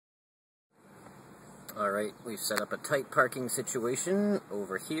Alright, we've set up a tight parking situation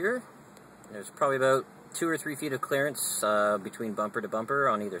over here. There's probably about 2 or 3 feet of clearance between bumper to bumper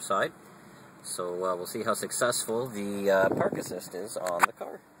on either side. So we'll see how successful the park assist is on the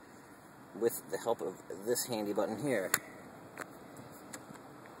car with the help of this handy button here.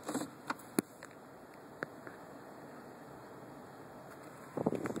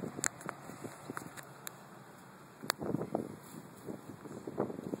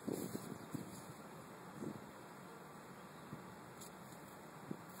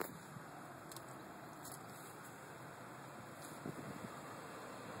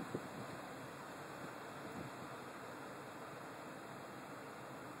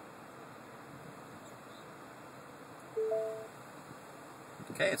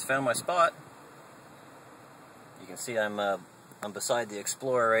 Okay, it's found my spot. You can see I'm beside the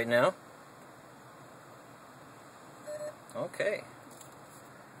Explorer right now. Okay.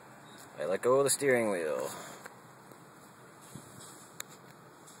 I let go of the steering wheel.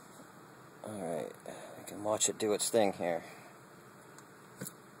 Alright, I can watch it do its thing here.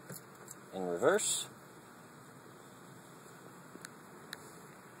 In reverse.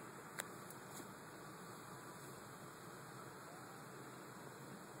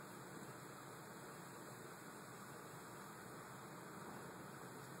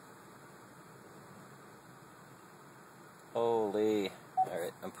 Holy.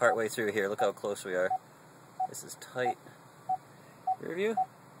 Alright, I'm partway through here. Look how close we are. This is tight. Rear view.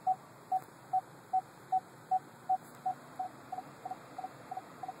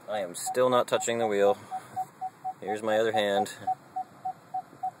 I am still not touching the wheel. Here's my other hand.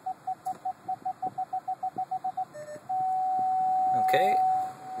 Okay,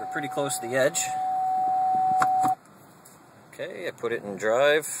 we're pretty close to the edge. Okay, I put it in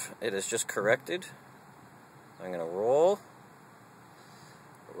drive. It is just corrected. I'm going to roll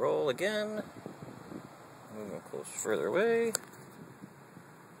again, moving close further away,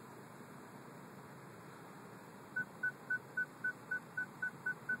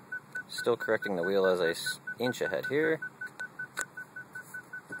 still correcting the wheel as I inch ahead here,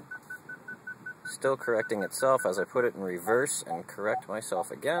 still correcting itself as I put it in reverse and correct myself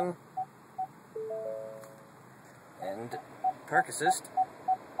again, and park assist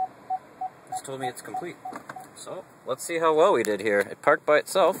has told me it's complete. So, let's see how well we did here. It parked by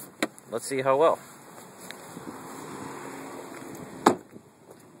itself. Let's see how well.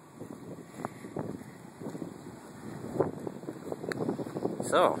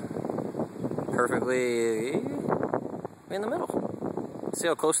 So, perfectly in the middle. Let's see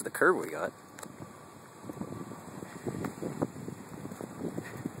how close to the curb we got.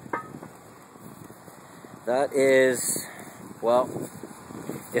 That is, well,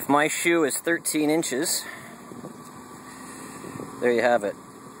 if my shoe is 13 inches, there you have it.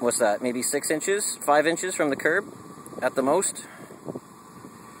 What's that? Maybe 6 inches? 5 inches from the curb at the most?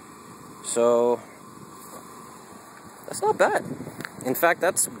 So, that's not bad. In fact,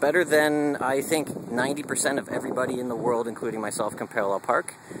 that's better than I think 90% of everybody in the world, including myself, can parallel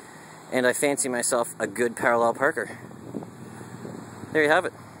park. And I fancy myself a good parallel parker. There you have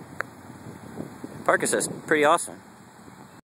it. Park assist. Pretty awesome.